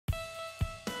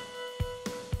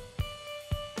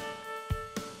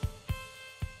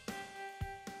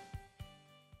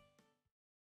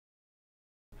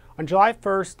On July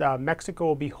 1st, Mexico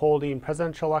will be holding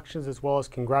presidential elections as well as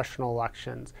congressional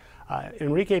elections.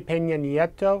 Enrique Peña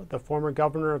Nieto, the former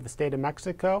governor of the state of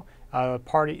Mexico,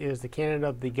 party is the candidate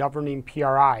of the governing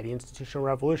PRI, the Institutional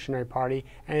Revolutionary Party,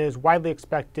 and is widely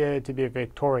expected to be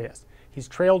victorious. He's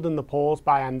trailed in the polls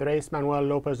by Andrés Manuel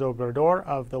López Obrador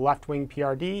of the left-wing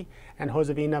PRD and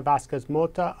Josefina Vázquez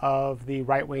Mota of the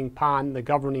right-wing PAN, the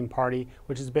governing party,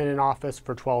 which has been in office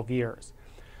for 12 years.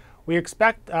 We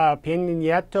expect Peña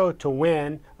Nieto to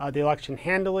win the election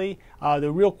handily.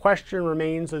 The real question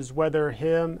remains is whether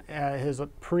his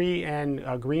PRI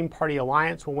and Green Party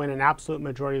alliance will win an absolute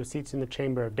majority of seats in the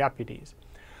Chamber of Deputies.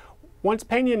 Once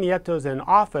Peña Nieto is in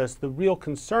office, the real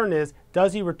concern is,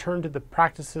 does he return to the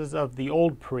practices of the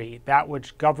old PRI, that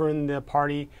which governed the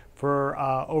party for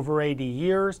over 80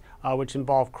 years, which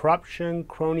involved corruption,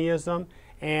 cronyism,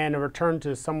 and a return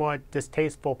to somewhat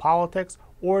distasteful politics,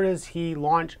 or does he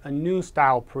launch a new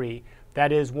style PRI,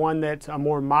 that is one that's a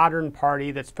more modern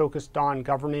party that's focused on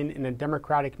governing in a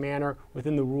democratic manner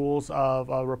within the rules of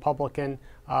a Republican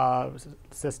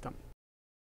system?